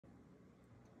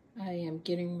I am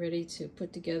getting ready to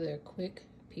put together a quick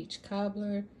peach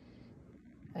cobbler.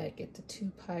 I get the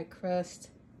 2-pie crust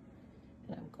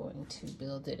and I'm going to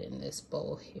build it in this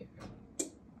bowl here.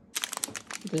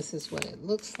 This is what it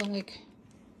looks like.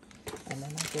 And then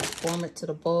I just form it to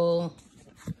the bowl.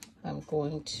 I'm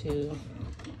going to,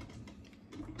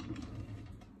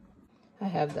 I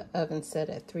have the oven set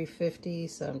at 350,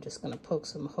 so I'm just going to poke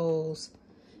some holes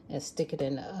and stick it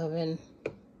in the oven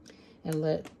and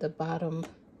let the bottom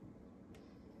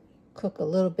cook a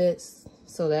little bit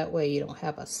so that way you don't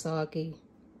have a soggy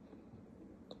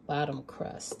bottom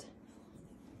crust.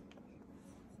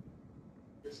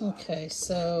 Okay,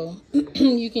 so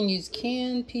you can use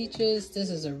canned peaches. This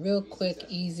is a real quick,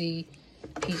 easy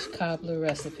peach cobbler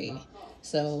recipe.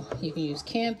 So you can use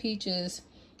canned peaches,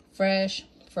 fresh,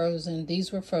 frozen.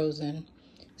 These were frozen.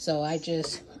 So I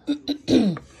just,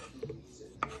 you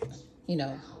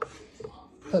know,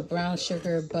 put brown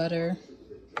sugar, butter,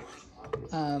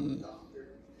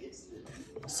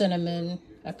 cinnamon.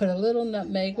 I put a little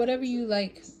nutmeg, whatever you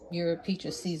like your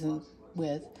peaches seasoned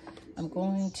with. I'm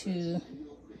going to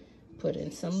put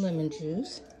in some lemon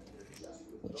juice,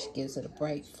 which gives it a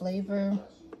bright flavor.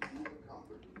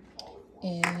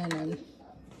 And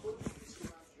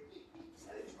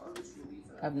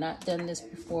I've not done this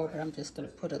before, but I'm just going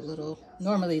to put a little,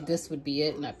 normally this would be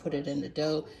it and I put it in the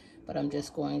dough, but I'm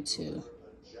just going to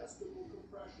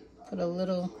put a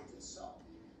little,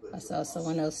 I saw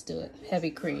someone else do it,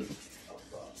 heavy cream.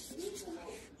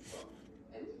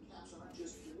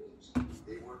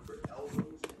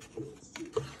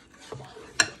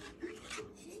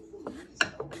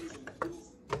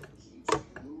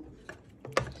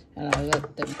 And I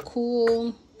let them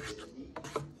cool.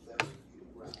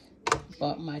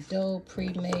 Bought my dough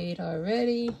pre-made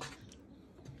already.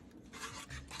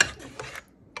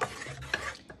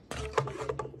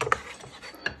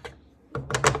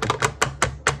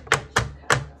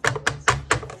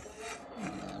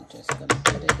 And I'm just gonna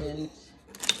put it in.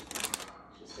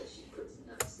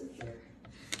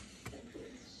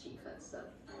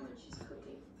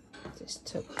 Just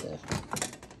took the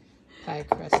pie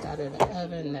crust out of the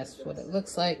oven. That's what it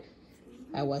looks like.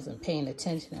 I wasn't paying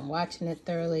attention and watching it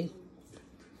thoroughly.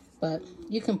 But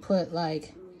you can put,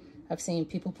 like, I've seen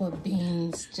people put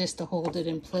beans just to hold it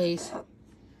in place.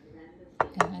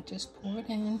 And I just pour it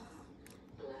in.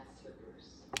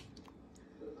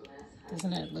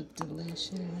 Doesn't that look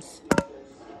delicious?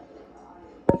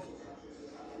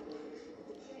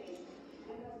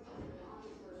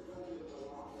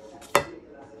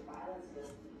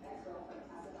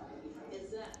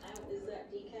 Is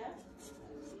that decaf?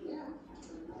 Yeah.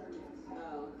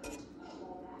 Oh.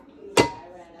 I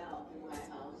ran out in my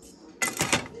house.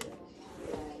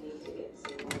 I need to get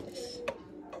some.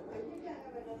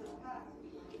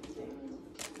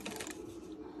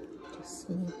 Just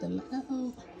smooth them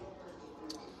out.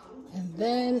 And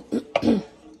then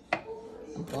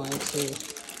I'm going to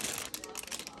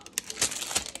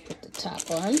put the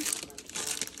top on.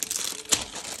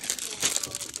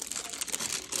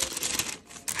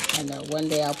 I know one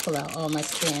day I'll pull out all my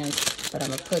stands, but I'm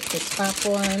going to put the top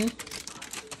on.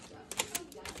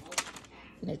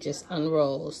 And it just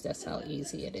unrolls. That's how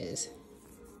easy it is.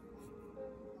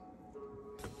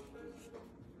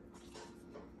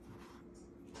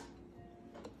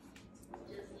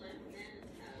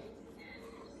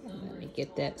 And let me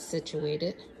get that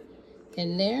situated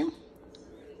in there.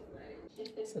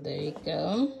 So there you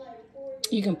go.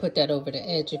 You can put that over the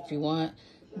edge if you want.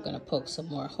 I'm going to poke some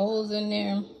more holes in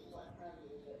there.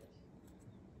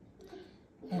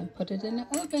 And put it in the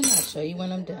oven. I'll show you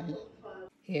when I'm done.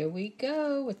 Here we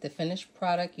go with the finished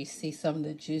product. You see some of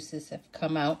the juices have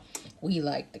come out. We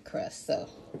like the crust, so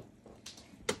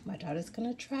my daughter's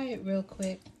gonna try it real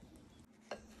quick.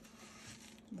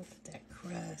 Look at that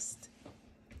crust.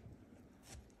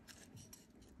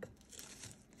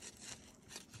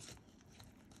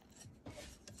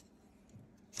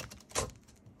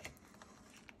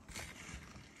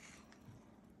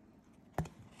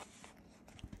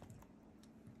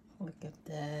 Look at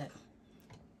that.